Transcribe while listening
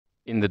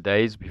In the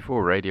days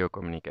before radio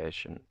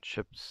communication,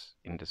 ships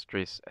in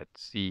distress at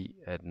sea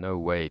had no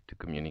way to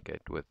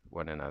communicate with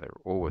one another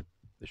or with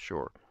the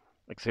shore,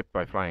 except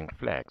by flying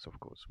flags, of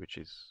course, which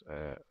is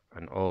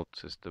an old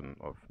system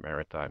of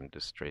maritime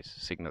distress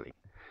signaling.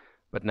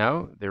 But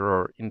now there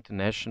are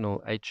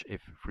international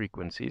HF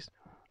frequencies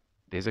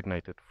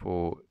designated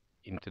for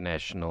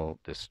international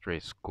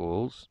distress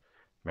calls,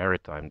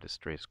 maritime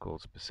distress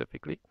calls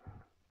specifically.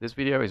 This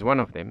video is one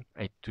of them,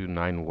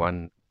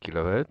 8291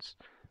 kHz.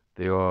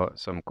 There are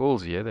some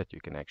calls here that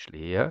you can actually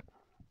hear.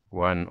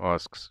 One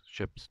asks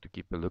ships to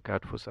keep a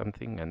lookout for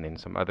something, and then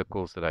some other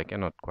calls that I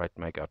cannot quite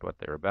make out what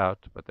they're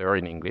about, but they are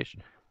in English,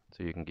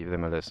 so you can give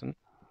them a listen.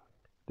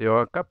 There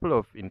are a couple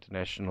of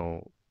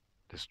international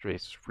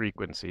distress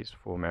frequencies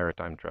for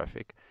maritime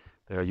traffic.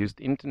 They are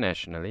used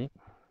internationally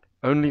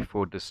only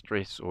for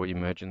distress or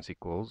emergency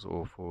calls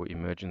or for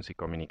emergency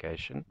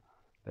communication.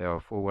 They are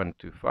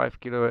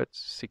 4125 kHz,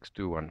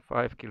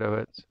 6215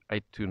 kHz,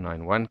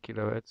 8291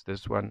 kHz,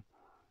 this one,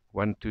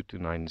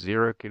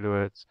 12290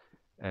 kHz,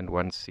 and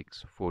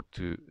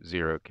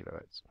 16420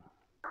 kHz.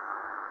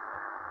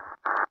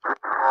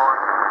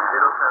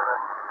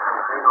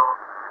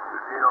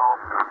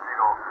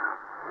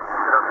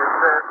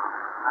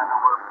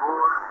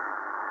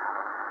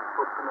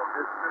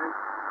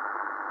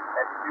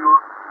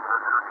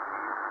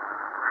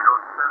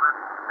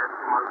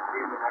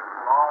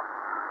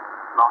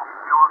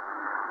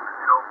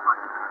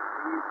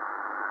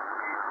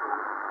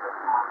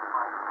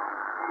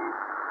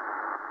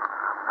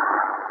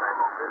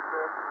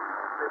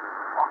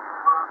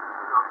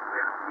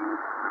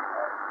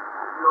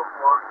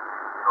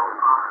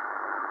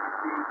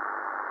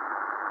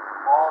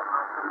 All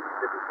vessels in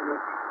the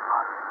vicinity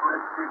are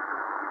requested to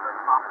keep a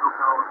sharp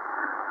lookout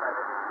and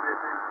an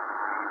increasing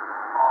speed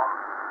of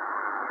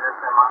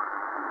nearest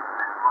MRCC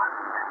and one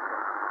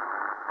anchor.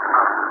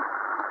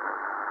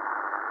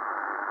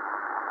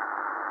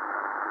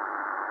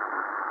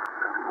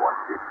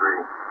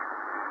 123,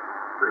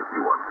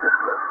 321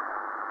 Tesla.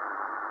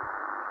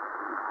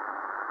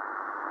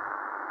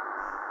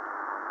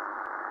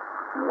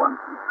 123,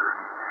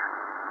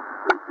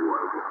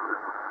 321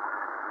 Tesla.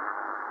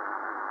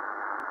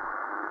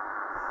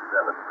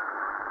 7.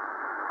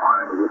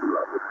 I would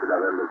love to sit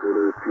down in the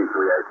Zulu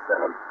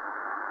 2387.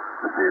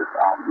 This is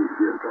RCC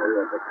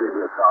Australia,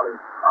 Victoria Charlie.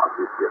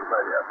 RCC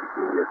Australia,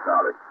 Victoria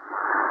Charlie.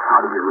 How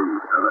do you read?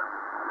 Over.